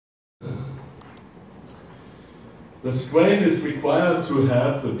The strain is required to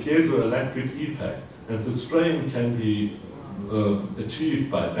have the piezoelectric effect, and the strain can be achieved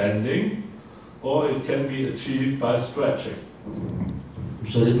by bending, or it can be achieved by stretching.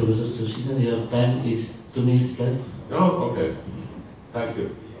 Sorry, Professor Schwesinger, your time is 2 minutes left. Oh, okay. Thank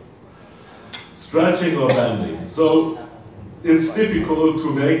you. Stretching or bending. So it's difficult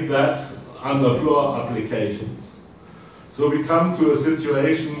to make that under floor applications. So we come to a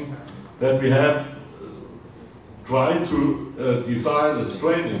situation that we have tried to design a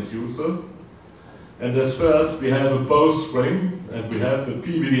strain inducer. And as first we have a bowstring, and we have the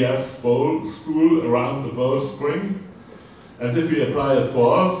PVDF spool around the bowstring. And if we apply a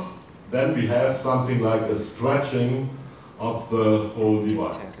force, then we have something like a stretching of the whole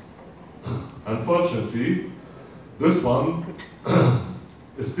device. Unfortunately, this one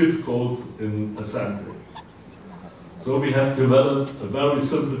is difficult in assembly. So we have developed a very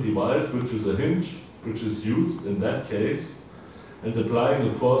simple device, which is a hinge, which is used in that case, and applying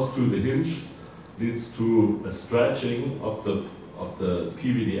a force to the hinge leads to a stretching of the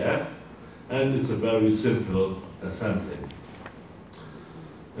PVDF, and it's a very simple assembly.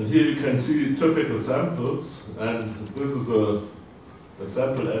 And here you can see typical samples, and this is a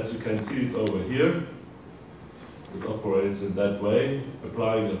sample as you can see it over here. It operates in that way.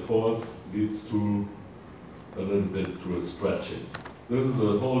 Applying a force leads to a little bit to a stretching. This is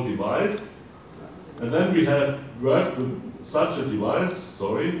the whole device. And then we have worked with such a device,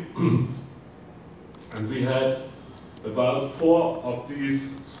 and we had about 4 of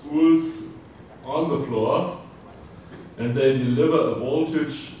these spools on the floor, and they deliver a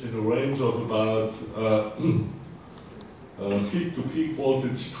voltage in a range of about peak-to-peak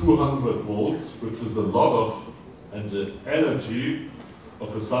voltage 200 volts, which is a lot of, and the energy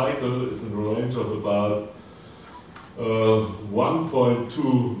of a cycle is in a range of about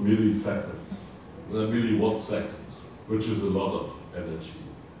 1.2 milliwatt seconds, which is a lot of energy.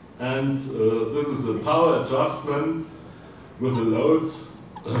 And this is a power adjustment with a load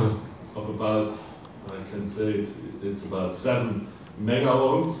of about, I can say it's about 7 mega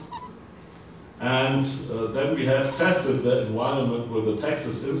ohms. And then we have tested the environment with a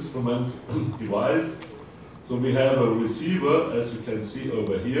Texas Instrument device. So we have a receiver, as you can see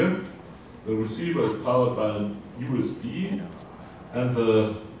over here. The receiver is powered by an USB, and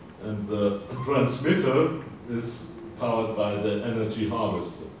the transmitter is powered by the energy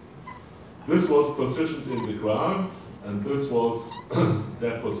harvester. This was positioned in the ground, and this was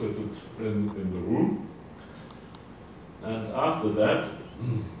deposited in the room. And after that,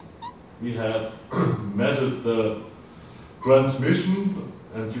 we have measured the transmission,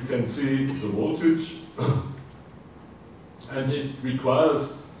 and you can see the voltage, and it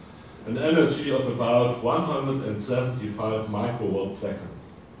requires an energy of about 175 microwatt seconds.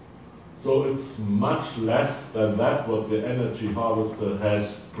 So it's much less than that what the energy harvester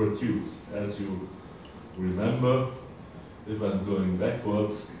has produced. As you remember, if I'm going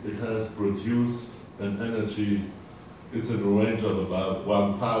backwards, it has produced an energy, it's in a range of about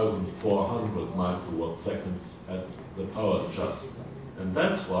 1,400 microwatt seconds at the power adjustment. And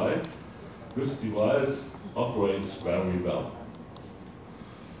that's why this device operates very well.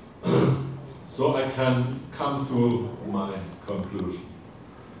 So I can come to my conclusion.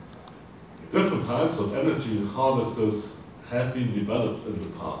 Different types of energy harvesters have been developed in the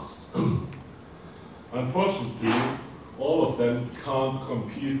past. Unfortunately, all of them can't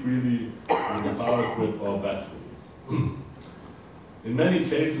compete really with the power grid or batteries. In many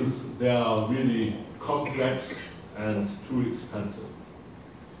cases, they are really complex and too expensive.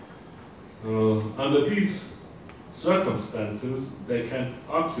 Under these circumstances, they can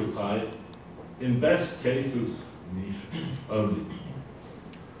occupy, in best cases, niche only.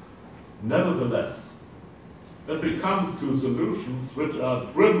 Nevertheless, if we come to solutions which are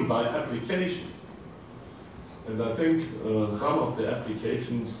driven by applications, and I think some of the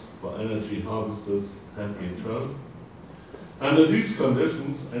applications for energy harvesters have been shown, under these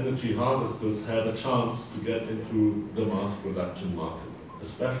conditions, energy harvesters have a chance to get into the mass production market,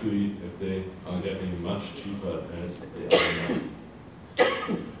 especially if they are getting much cheaper as they are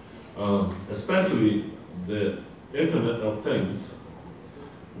now. Especially the Internet of Things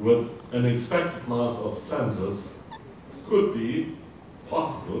with an expected mass of sensors could be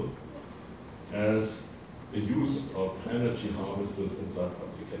possible as a use of energy harvesters in such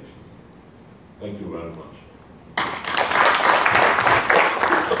applications. Thank you very much.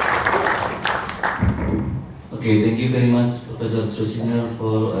 Okay, thank you very much, Professor Schwesinger,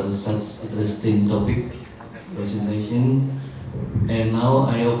 for such interesting topic presentation. And now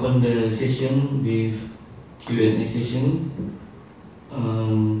I open the session with Q&A session.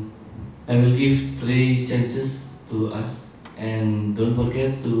 I will give 3 chances to ask, and don't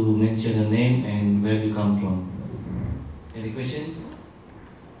forget to mention your name and where you come from. Any questions?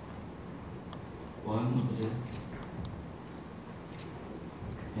 One over there.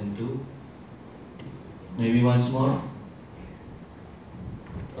 And two. Maybe once more.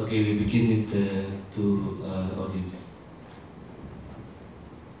 Okay, we begin with the two audience.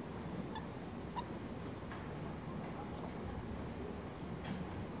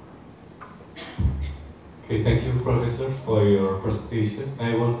 Okay, thank you, Professor, for your presentation.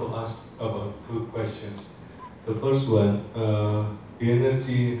 I want to ask about two questions. The first one, the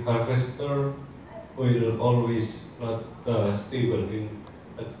energy harvester will always not stable in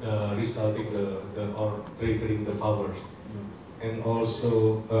resulting or triggering the powers. And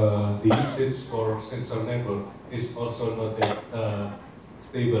also the usage for sensor network is also not that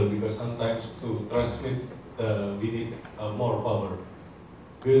stable, because sometimes to transmit we need more power.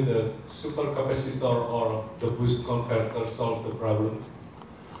 Will the supercapacitor or the boost converter solve the problem?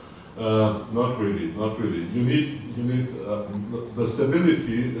 Not really, not really. You need the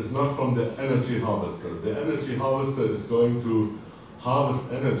stability is not from the energy harvester. The energy harvester is going to harvest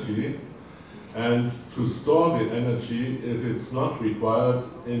energy and to store the energy if it's not required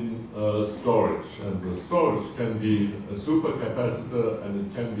in storage. And the storage can be a supercapacitor and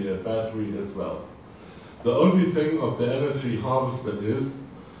it can be a battery as well. The only thing of the energy harvester is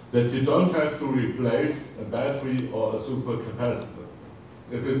that you don't have to replace a battery or a supercapacitor.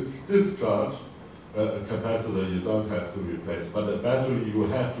 If it's discharged, a capacitor you don't have to replace, but a battery you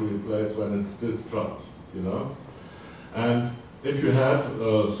have to replace when it's discharged, you know? And if you have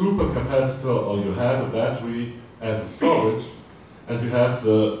a supercapacitor or you have a battery as a storage, and you have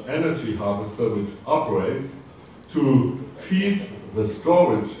the energy harvester which operates to feed the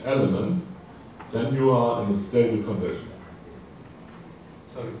storage element, then you are in a stable condition.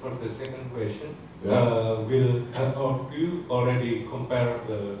 Sorry, for the second question, Yeah. or do you already compare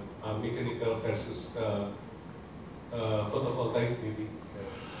the mechanical versus photovoltaic maybe?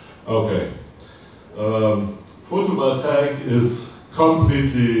 Okay. Photovoltaic is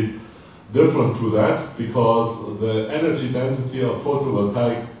completely different to that, because the energy density of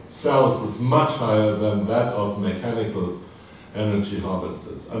photovoltaic cells is much higher than that of mechanical energy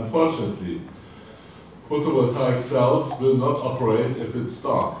harvesters. Unfortunately, photovoltaic cells will not operate if it's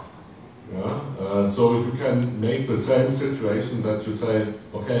dark. Yeah? So you can make the same situation that you say,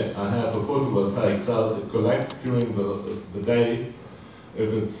 okay, I have a photovoltaic cell, it collects during the day. If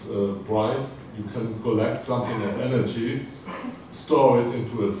it's bright, you can collect something of energy, store it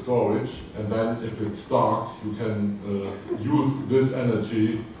into a storage, and then if it's dark, you can use this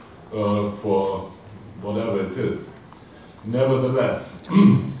energy for whatever it is. Nevertheless,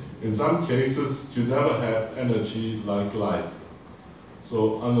 in some cases, you never have energy like light.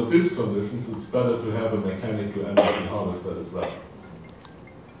 So under these conditions, it's better to have a mechanical energy harvester as well.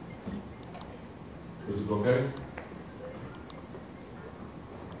 Is it okay?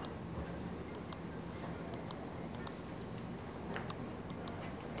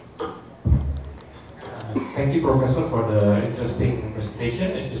 Thank you, Professor, for the interesting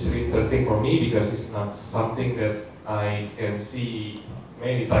presentation, especially interesting for me because it's not something that I can see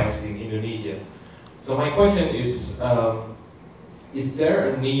many times in Indonesia. So my question is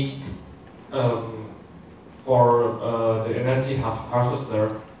there a need for the energy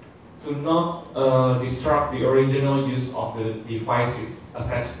harvester to not disrupt the original use of the device it's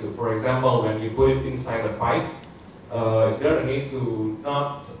attached to? For example, when you put it inside a pipe, is there a need to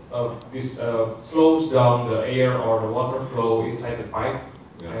not this slows down the air or the water flow inside the pipe?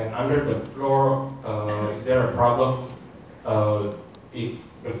 Yeah. And under the floor, is there a problem if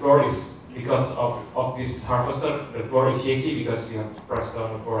the floor is, because of this harvester, the floor is shaky because you have to press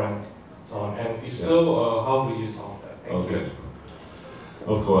down the floor and so on? And if so, how do you solve that? Thank you.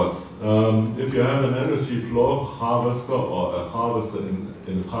 Of course. If you have an energy flow harvester or a harvester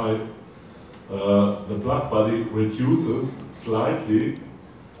in a pipe, the plug body reduces slightly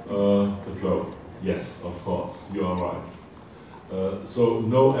the flow. Yes, of course, you are right. So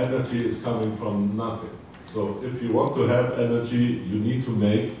no energy is coming from nothing. So if you want to have energy, you need to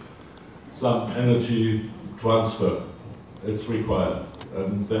make some energy transfer. It's required.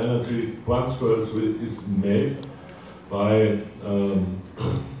 And the energy transfer is made by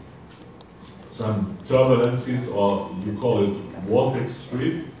some turbulences, or you call it vortex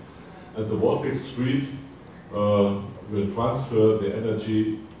stream. And the vortex stream will transfer the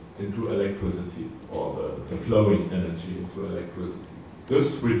energy into electricity, or the flowing energy into electricity.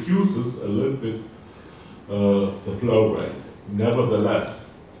 This reduces a little bit the flow rate. Nevertheless,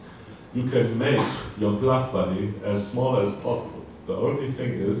 you can make your plug body as small as possible. The only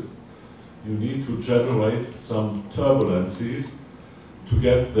thing is you need to generate some turbulences to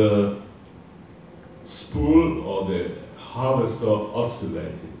get the spool or the harvester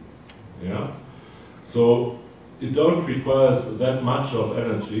oscillating. Yeah? So it don't require that much of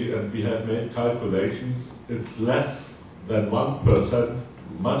energy, and we have made calculations. It's less than 1%,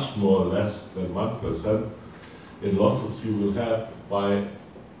 much more less than 1% in losses you will have by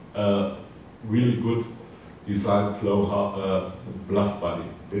a really good design flow bluff body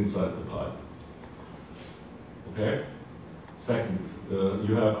inside the pipe. Okay? Second,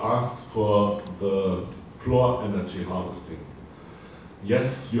 you have asked for the floor energy harvesting.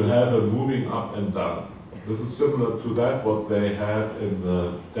 Yes, you have a moving up and down. This is similar to that what they have in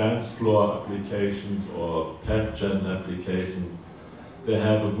the dance floor applications or PEF-gen applications. They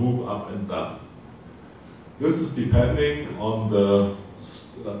have a move up and down. This is depending on the,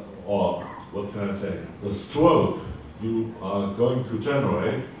 or what can I say, the stroke you are going to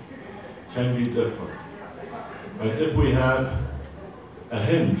generate can be different. And if we have a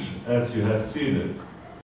hinge, as you have seen it,